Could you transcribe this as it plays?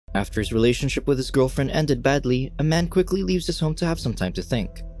After his relationship with his girlfriend ended badly, a man quickly leaves his home to have some time to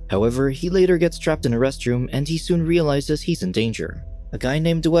think. However, he later gets trapped in a restroom and he soon realizes he's in danger. A guy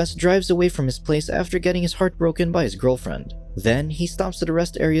named Wes drives away from his place after getting his heart broken by his girlfriend. Then, he stops at a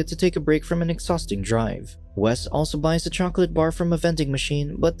rest area to take a break from an exhausting drive. Wes also buys a chocolate bar from a vending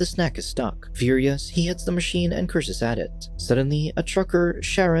machine, but the snack is stuck. Furious, he hits the machine and curses at it. Suddenly, a trucker,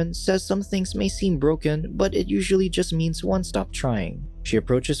 Sharon, says some things may seem broken, but it usually just means one stop trying. She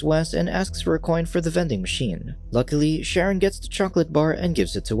approaches Wes and asks for a coin for the vending machine. Luckily, Sharon gets the chocolate bar and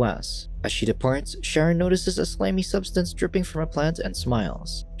gives it to Wes. As she departs, Sharon notices a slimy substance dripping from a plant and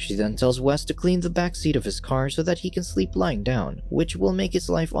smiles. She then tells Wes to clean the back seat of his car so that he can sleep lying down, which will make his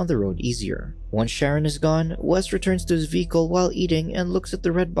life on the road easier. Once Sharon is gone, Wes returns to his vehicle while eating and looks at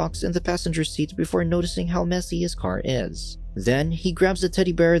the red box in the passenger seat before noticing how messy his car is. Then, he grabs the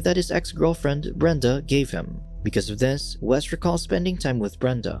teddy bear that his ex-girlfriend, Brenda, gave him. Because of this, Wes recalls spending time with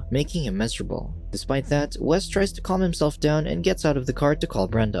Brenda, making him miserable. Despite that, Wes tries to calm himself down and gets out of the car to call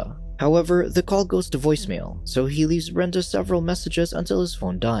Brenda. However, the call goes to voicemail, so he leaves Brenda several messages until his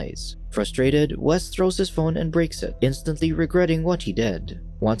phone dies. Frustrated, Wes throws his phone and breaks it, instantly regretting what he did.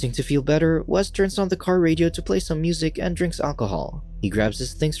 Wanting to feel better, Wes turns on the car radio to play some music and drinks alcohol. He grabs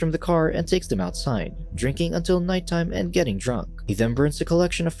his things from the car and takes them outside, drinking until nighttime and getting drunk. He then burns a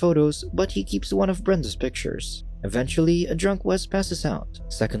collection of photos, but he keeps one of Brenda's pictures. Eventually, a drunk Wes passes out.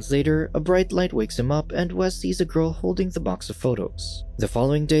 Seconds later, a bright light wakes him up and Wes sees a girl holding the box of photos. The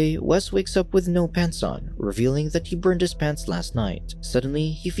following day, Wes wakes up with no pants on, revealing that he burned his pants last night. Suddenly,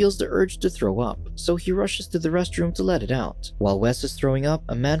 he feels the urge to throw up, so he rushes to the restroom to let it out. While Wes is throwing up,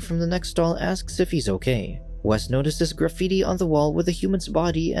 a man from the next stall asks if he's okay. Wes notices graffiti on the wall with a human's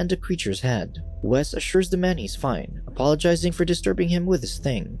body and a creature's head. Wes assures the man he's fine, apologizing for disturbing him with his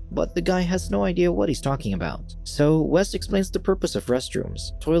thing, but the guy has no idea what he's talking about. So, Wes explains the purpose of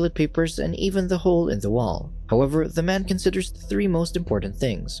restrooms, toilet papers, and even the hole in the wall. However, the man considers the three most important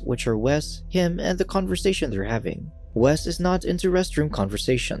things, which are Wes, him, and the conversation they're having. Wes is not into restroom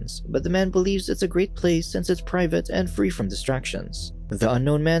conversations, but the man believes it's a great place since it's private and free from distractions. The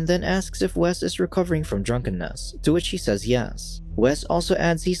unknown man then asks if Wes is recovering from drunkenness, to which he says yes. Wes also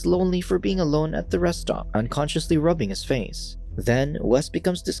adds he's lonely for being alone at the rest stop, unconsciously rubbing his face. Then, Wes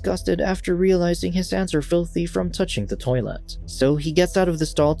becomes disgusted after realizing his hands are filthy from touching the toilet, so he gets out of the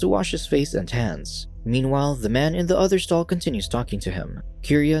stall to wash his face and hands. Meanwhile, the man in the other stall continues talking to him.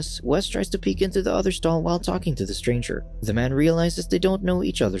 Curious, Wes tries to peek into the other stall while talking to the stranger. The man realizes they don't know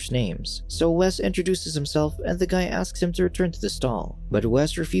each other's names, so Wes introduces himself and the guy asks him to return to the stall. But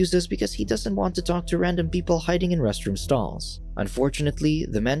Wes refuses because he doesn't want to talk to random people hiding in restroom stalls. Unfortunately,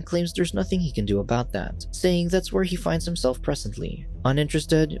 the man claims there's nothing he can do about that, saying that's where he finds himself presently.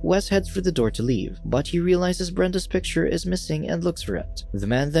 Uninterested, Wes heads for the door to leave, but he realizes Brenda's picture is missing and looks for it. The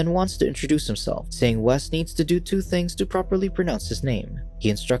man then wants to introduce himself, saying Wes needs to do two things to properly pronounce his name. He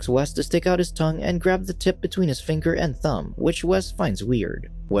instructs Wes to stick out his tongue and grab the tip between his finger and thumb, which Wes finds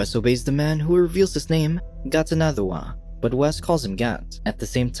weird. Wes obeys the man, who reveals his name, Gatanadua, but Wes calls him Gat. At the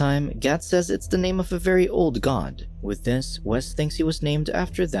same time, Gat says it's the name of a very old god. With this, Wes thinks he was named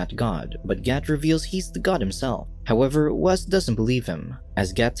after that god, but Gat reveals he's the god himself. However, Wes doesn't believe him.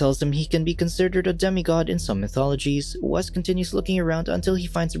 As Gat tells him he can be considered a demigod in some mythologies, Wes continues looking around until he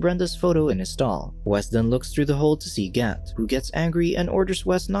finds Brenda's photo in his stall. Wes then looks through the hole to see Gat, who gets angry and orders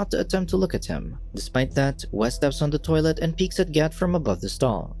Wes not to attempt to look at him. Despite that, Wes steps on the toilet and peeks at Gat from above the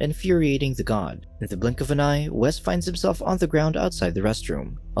stall, infuriating the god. In the blink of an eye, Wes finds himself on the ground outside the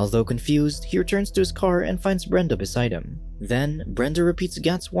restroom. Although confused, he returns to his car and finds Brenda beside him. Then, Brenda repeats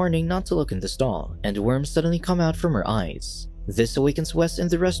Gat's warning not to look in the stall, and worms suddenly come out from her eyes. This awakens Wes in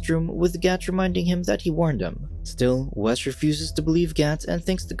the restroom, with Gat reminding him that he warned him. Still, Wes refuses to believe Gat and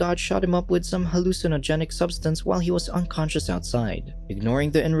thinks the god shot him up with some hallucinogenic substance while he was unconscious outside.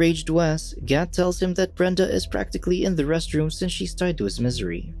 Ignoring the enraged Wes, Gat tells him that Brenda is practically in the restroom since she's tied to his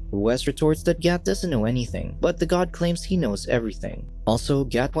misery. Wes retorts that Gat doesn't know anything, but the god claims he knows everything. Also,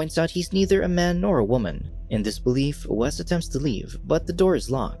 Gat points out he's neither a man nor a woman. In disbelief, Wes attempts to leave, but the door is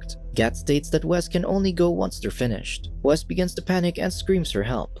locked. Gat states that Wes can only go once they're finished. Wes begins to panic and screams for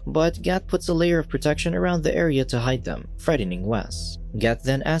help, but Gat puts a layer of protection around the area to hide them, frightening Wes. Gat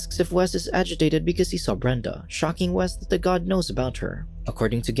then asks if Wes is agitated because he saw Brenda, shocking Wes that the god knows about her.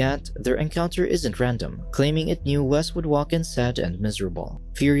 According to Gat, their encounter isn't random, claiming it knew Wes would walk in sad and miserable.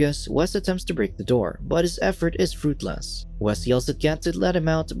 Furious, Wes attempts to break the door, but his effort is fruitless. Wes yells at Gat to let him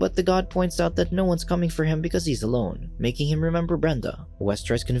out, but the god points out that no one's coming for him because he's alone, making him remember Brenda. Wes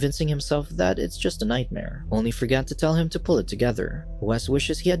tries convincing convincing himself that it's just a nightmare, only for Gat to tell him to pull it together. Wes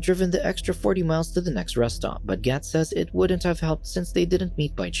wishes he had driven the extra 40 miles to the next rest stop, but Gat says it wouldn't have helped since they didn't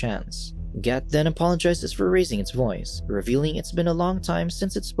meet by chance. Gat then apologizes for raising its voice, revealing it's been a long time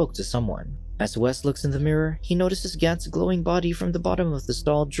since it spoke to someone. As Wes looks in the mirror, he notices Gat's glowing body from the bottom of the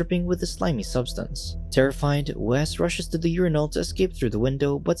stall dripping with a slimy substance. Terrified, Wes rushes to the urinal to escape through the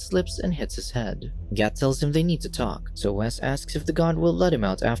window but slips and hits his head. Gat tells him they need to talk, so Wes asks if the god will let him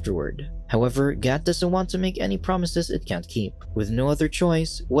out afterward. However, Gat doesn't want to make any promises it can't keep. With no other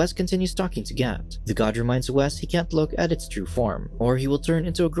choice, Wes continues talking to Gat. The god reminds Wes he can't look at its true form, or he will turn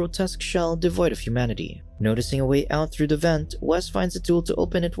into a grotesque shell devoid of humanity. Noticing a way out through the vent, Wes finds a tool to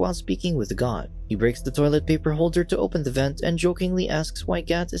open it while speaking with the god. He breaks the toilet paper holder to open the vent and jokingly asks why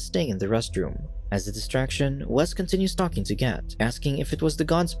Gat is staying in the restroom. As a distraction, Wes continues talking to Gat, asking if it was the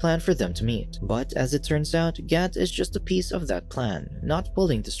god's plan for them to meet. But as it turns out, Gat is just a piece of that plan, not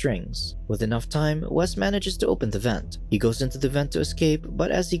pulling the strings. With enough time, Wes manages to open the vent. He goes into the vent to escape,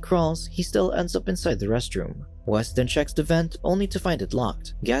 but as he crawls, he still ends up inside the restroom. Wes then checks the vent, only to find it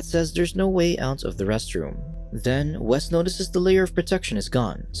locked. Gat says there's no way out of the restroom. Then, Wes notices the layer of protection is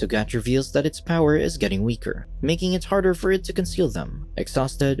gone, so Gat reveals that its power is getting weaker, making it harder for it to conceal them.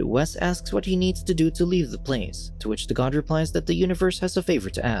 Exhausted, Wes asks what he needs to do to leave the place, to which the god replies that the universe has a favor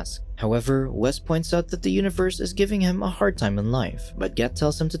to ask. However, Wes points out that the universe is giving him a hard time in life, but Gat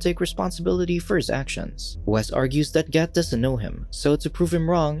tells him to take responsibility for his actions. Wes argues that Gat doesn't know him, so to prove him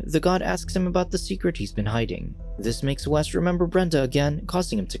wrong, the god asks him about the secret he's been hiding. This makes Wes remember Brenda again,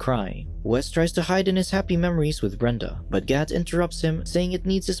 causing him to cry. Wes tries to hide in his happy memories with Brenda, but Gat interrupts him, saying it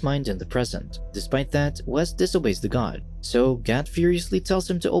needs his mind in the present. Despite that, Wes disobeys the god. So, Gat furiously tells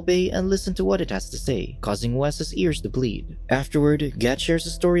him to obey and listen to what it has to say, causing Wes's ears to bleed. Afterward, Gat shares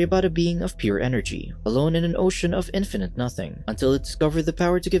a story about a being of pure energy, alone in an ocean of infinite nothing, until it discovered the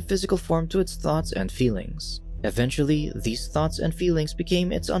power to give physical form to its thoughts and feelings. Eventually, these thoughts and feelings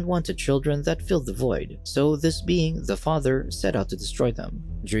became its unwanted children that filled the void, so this being, the father, set out to destroy them.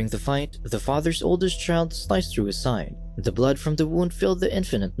 During the fight, the father's oldest child sliced through his side. The blood from the wound filled the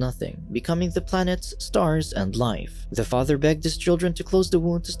infinite nothing, becoming the planets, stars, and life. The father begged his children to close the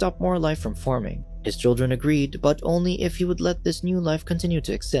wound to stop more life from forming. His children agreed, but only if he would let this new life continue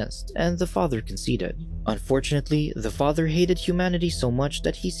to exist, and the father conceded. Unfortunately, the father hated humanity so much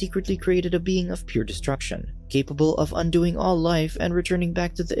that he secretly created a being of pure destruction, capable of undoing all life and returning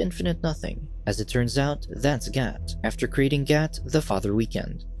back to the infinite nothing. As it turns out, that's Gat. After creating Gat, the father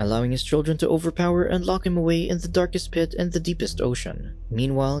weakened, allowing his children to overpower and lock him away in the darkest pit in the deepest ocean.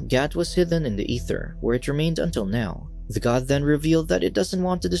 Meanwhile, Gat was hidden in the ether, where it remained until now. The god then revealed that it doesn't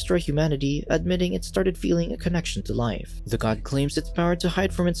want to destroy humanity, admitting it started feeling a connection to life. The god claims its power to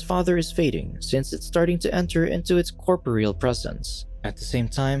hide from its father is fading, since it's starting to enter into its corporeal presence. At the same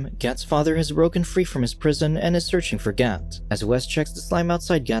time, Gat's father has broken free from his prison and is searching for Gat. As Wes checks the slime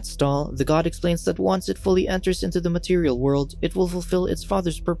outside Gat's stall, the god explains that once it fully enters into the material world, it will fulfill its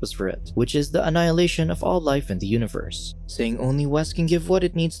father's purpose for it, which is the annihilation of all life in the universe. Saying only Wes can give what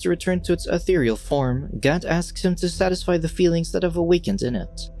it needs to return to its ethereal form, Gat asks him to satisfy the feelings that have awakened in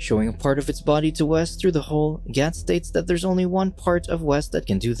it. Showing a part of its body to Wes through the hole, Gat states that there's only one part of Wes that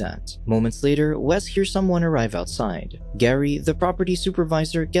can do that. Moments later, Wes hears someone arrive outside. Gary, the property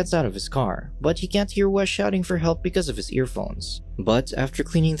supervisor, gets out of his car, but he can't hear Wes shouting for help because of his earphones. But after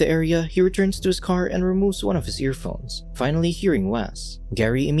cleaning the area, he returns to his car and removes one of his earphones, finally hearing Wes.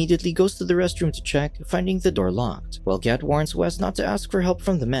 Gary immediately goes to the restroom to check, finding the door locked, while Gat warns Wes not to ask for help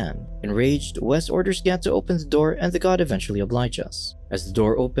from the man. Enraged, Wes orders Gat to open the door and the god eventually obliges. As the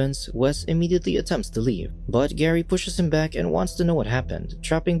door opens, Wes immediately attempts to leave, but Gary pushes him back and wants to know what happened,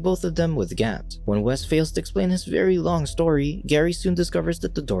 trapping both of them with Gat. When Wes fails to explain his very long story, Gary soon discovers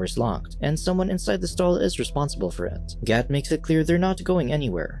that the door is locked, and someone inside the stall is responsible for it. Gat makes it clear they're not going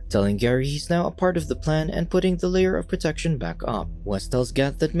anywhere, telling Gary he's now a part of the plan and putting the layer of protection back up. Wes tells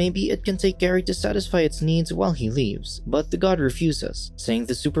Gat that maybe it can take Gary to satisfy its needs while he leaves, but the god refuses, saying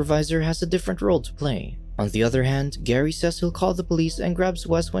the supervisor has a different role to play. On the other hand, Gary says he'll call the police and grabs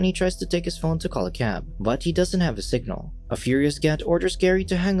Wes when he tries to take his phone to call a cab, but he doesn't have a signal. A furious Gat orders Gary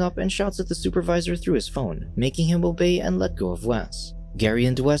to hang up and shouts at the supervisor through his phone, making him obey and let go of Wes. Gary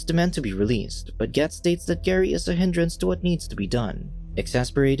and Wes demand to be released, but Gat states that Gary is a hindrance to what needs to be done.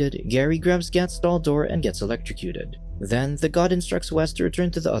 Exasperated, Gary grabs Gat's stall door and gets electrocuted. Then, the god instructs Wes to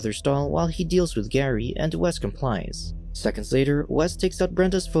return to the other stall while he deals with Gary, and Wes complies. Seconds later, Wes takes out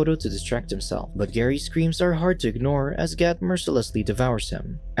Brenda's photo to distract himself, but Gary's screams are hard to ignore as Gat mercilessly devours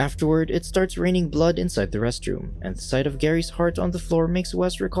him. Afterward, it starts raining blood inside the restroom, and the sight of Gary's heart on the floor makes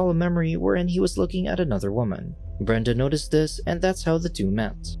Wes recall a memory wherein he was looking at another woman. Brenda noticed this, and that's how the two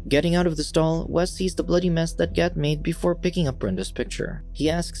met. Getting out of the stall, Wes sees the bloody mess that Gat made before picking up Brenda's picture. He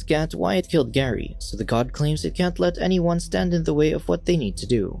asks Gat why it killed Gary, so the god claims it can't let anyone stand in the way of what they need to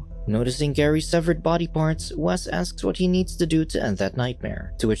do. Noticing Gary's severed body parts, Wes asks what he needs to do to end that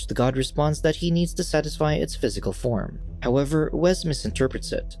nightmare, to which the god responds that he needs to satisfy its physical form. However, Wes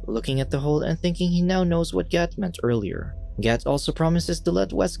misinterprets it, looking at the hole and thinking he now knows what Gat meant earlier. Gat also promises to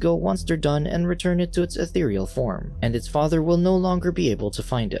let Wes go once they're done and return it to its ethereal form, and its father will no longer be able to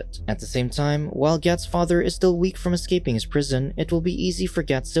find it. At the same time, while Gat's father is still weak from escaping his prison, it will be easy for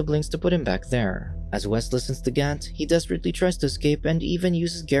Gat's siblings to put him back there. As Wes listens to Gat, he desperately tries to escape and even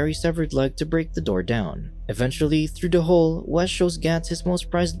uses Gary's severed leg to break the door down. Eventually, through the hole, Wes shows Gat his most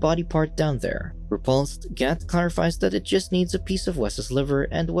prized body part down there. Repulsed, Gat clarifies that it just needs a piece of Wes's liver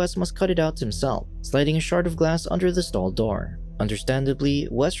and Wes must cut it out himself, sliding a shard of glass under the stall door. Understandably,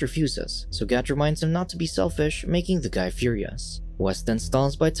 Wes refuses, so Gat reminds him not to be selfish, making the guy furious. Wes then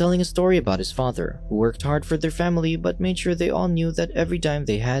stalls by telling a story about his father, who worked hard for their family but made sure they all knew that every dime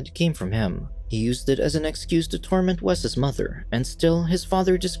they had came from him. He used it as an excuse to torment Wes's mother, and still, his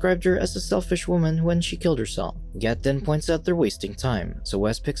father described her as a selfish woman when she killed herself. Gat then points out they're wasting time, so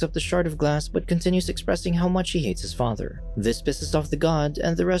Wes picks up the shard of glass but continues expressing how much he hates his father. This pisses off the god,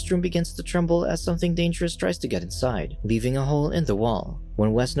 and the restroom begins to tremble as something dangerous tries to get inside, leaving a hole in the wall.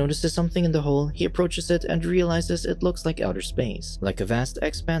 When Wes notices something in the hole, he approaches it and realizes it looks like outer space, like a vast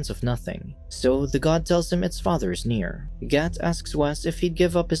expanse of nothing. So, the god tells him its father is near. Gat asks Wes if he'd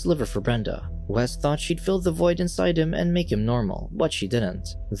give up his liver for Brenda. Wes thought she'd fill the void inside him and make him normal, but she didn't.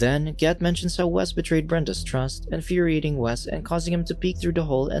 Then, Gat mentions how Wes betrayed Brenda's trust, infuriating Wes and causing him to peek through the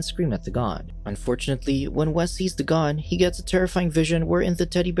hole and scream at the god. Unfortunately, when Wes sees the god, he gets a terrifying vision wherein the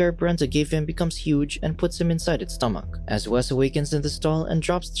teddy bear Brenda gave him becomes huge and puts him inside its stomach. As Wes awakens in the stall and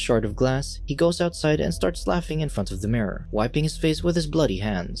drops the shard of glass, he goes outside and starts laughing in front of the mirror, wiping his face with his bloody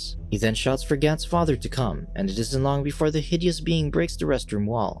hands. He then shouts for Gat's father to come, and it isn't long before the hideous being breaks the restroom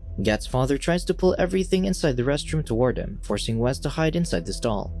wall. Gat's father tries to pull everything inside the restroom toward him, forcing Wes to hide inside the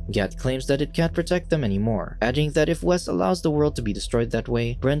stall. Gat claims that it can't protect them anymore, adding that if Wes allows the world to be destroyed that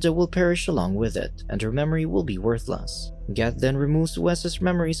way, Brenda will perish along with it, and her memory will be worthless. Gat then removes Wes's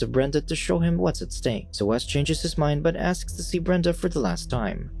memories of Brenda to show him what's at stake, so Wes changes his mind but asks to see Brenda for the last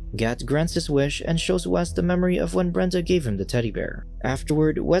time. Gat grants his wish and shows Wes the memory of when Brenda gave him the teddy bear.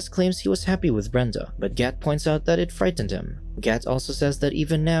 Afterward, Wes claims he was happy with Brenda, but Gat points out that it frightened him. Gat also says that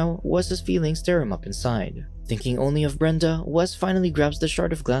even now, Wes's feelings tear him up inside. Thinking only of Brenda, Wes finally grabs the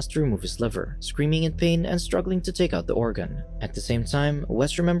shard of glass to remove his liver, screaming in pain and struggling to take out the organ. At the same time,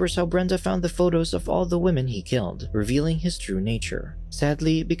 Wes remembers how Brenda found the photos of all the women he killed, revealing his true nature.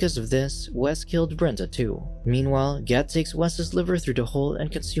 Sadly, because of this, Wes killed Brenda too. Meanwhile, Gat takes Wes's liver through the hole and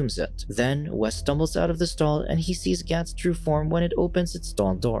consumes it. Then, Wes stumbles out of the stall and he sees Gat's true form when it opens its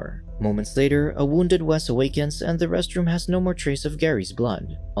stall door. Moments later, a wounded Wes awakens and the restroom has no more trace of Gary's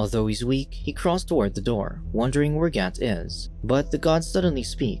blood. Although he's weak, he crawls toward the door, wondering where Gat is. But the god suddenly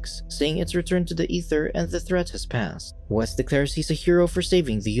speaks, saying it's returned to the ether and the threat has passed. Wes declares he's a hero for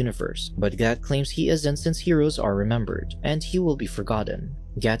saving the universe, but Gat claims he isn't since heroes are remembered, and he will be forgotten.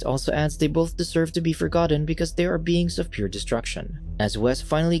 Gat also adds they both deserve to be forgotten because they are beings of pure destruction. As Wes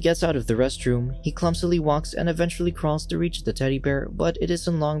finally gets out of the restroom, he clumsily walks and eventually crawls to reach the teddy bear, but it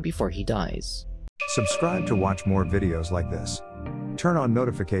isn't long before he dies. Subscribe to watch more videos like this. Turn on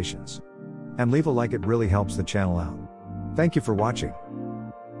notifications. And leave a like, it really helps the channel out. Thank you for watching.